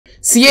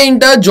CA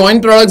Inter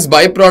joint products,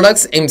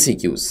 byproducts,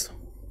 MCQs.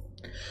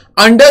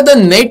 Under the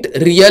net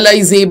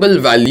realizable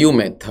value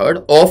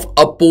method of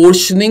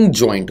apportioning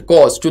joint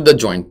cost to the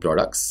joint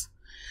products,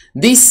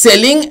 the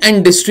selling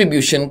and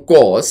distribution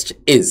cost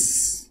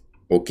is,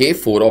 okay,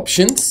 4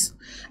 options,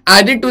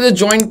 added to the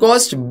joint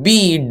cost,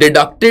 B,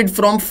 deducted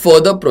from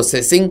further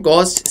processing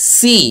cost,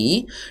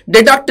 C,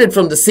 deducted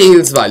from the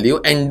sales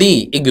value, and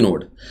D,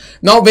 ignored.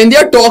 Now, when they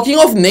are talking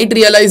of net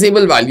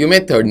realizable value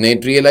method,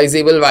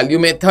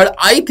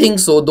 I think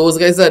so those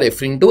guys are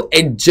referring to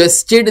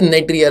adjusted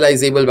net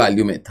realizable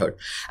value method.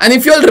 And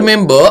if you all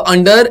remember,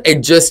 under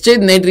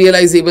adjusted net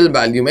realizable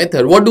value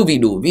method, what do?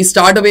 We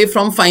start away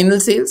from final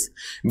sales,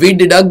 we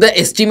deduct the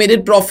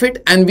estimated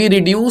profit, and we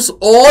reduce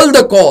all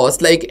the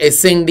costs like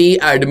S&D,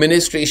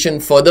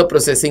 administration, further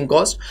processing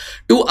cost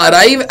to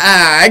arrive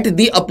at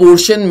the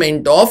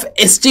apportionment of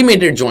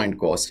estimated joint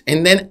cost.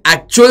 And then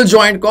actual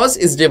joint cost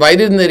is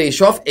divided in the ratio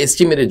of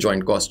estimated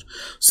joint cost.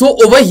 So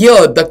over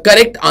here, the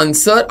correct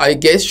answer, I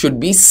guess, should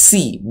be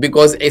C,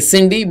 because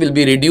S&D will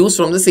be reduced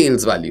from the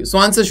sales value. So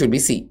answer should be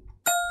C.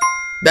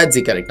 That's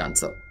the correct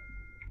answer.